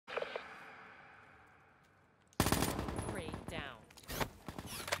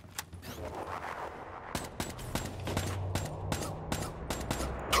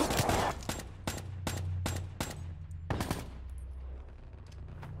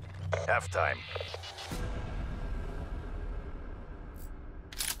Halftime.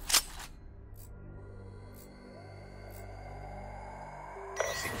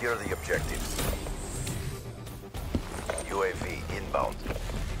 Secure the objectives. UAV inbound.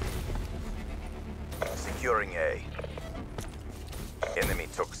 Securing A. Enemy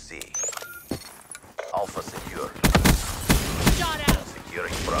took C. Alpha secure. Shot out.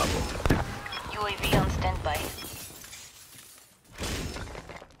 Securing Bravo. UAV on standby.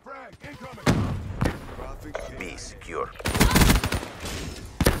 Frag incoming. B secure.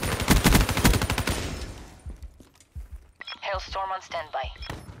 Hailstorm on standby.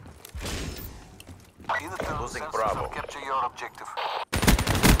 Losing Bravo. Capture your objective.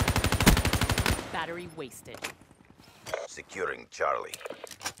 Battery wasted. Securing Charlie.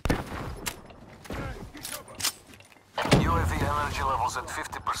 UAV energy levels at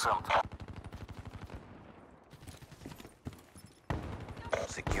 50%.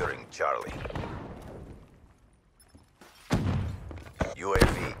 Securing Charlie.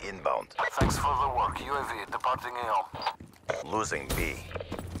 UAV inbound. Thanks for the work. UAV departing AO. Losing B.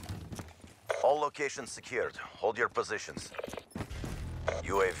 All locations secured. Hold your positions.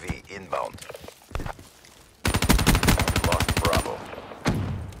 UAV inbound. Lost Bravo.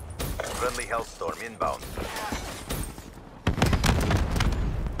 Friendly Hellstorm inbound.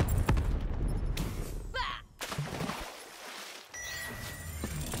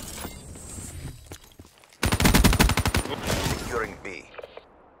 Securing B.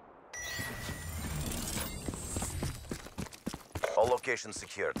 All locations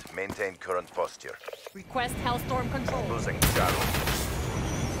secured. Maintain current posture. Request Hellstorm control. Losing Charlie.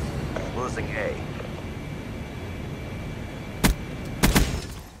 Losing A.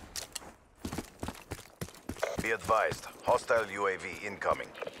 Be advised, hostile UAV incoming.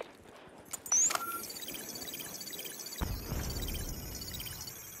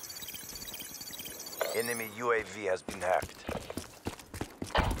 Enemy UAV has been hacked.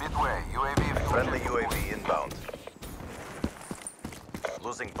 Midway, UAV. Friendly UAV inbound.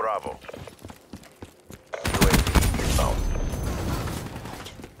 Losing Bravo. UAV inbound.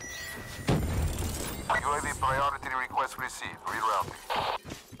 UAV priority request received. Rerouting.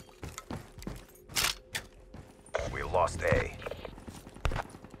 We lost A.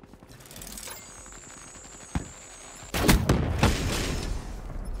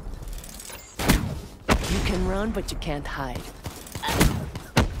 You can run, but you can't hide.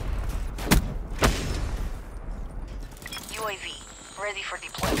 UAV ready for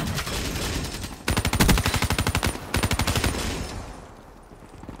deployment.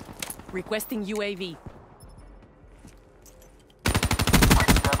 Requesting UAV.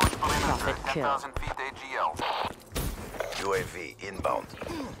 Established perimeter. Profit kill. 10,000 feet AGL. UAV inbound.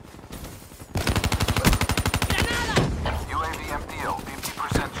 UAV MTL.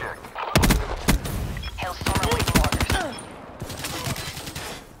 50% check. Hailstorm awaiting orders.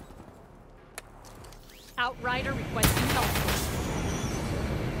 Outrider requesting Hellstorm.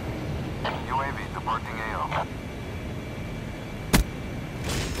 UAV departing AO.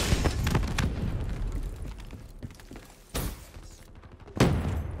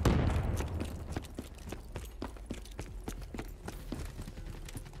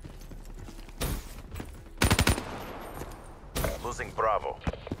 Losing Bravo.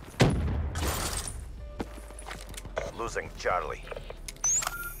 Losing Charlie.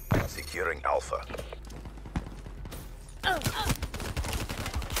 Securing Alpha.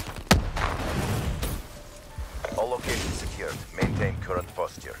 All locations secured. Maintain current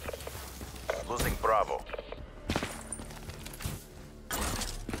posture. Losing Bravo.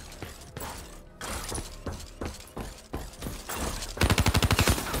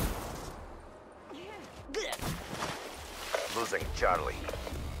 Losing Charlie.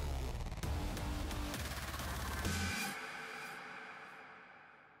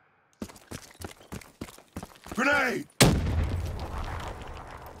 Grenade!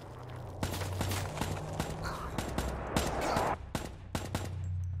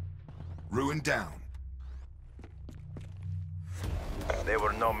 Ruin down. They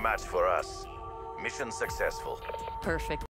were no match for us. Mission successful. Perfect.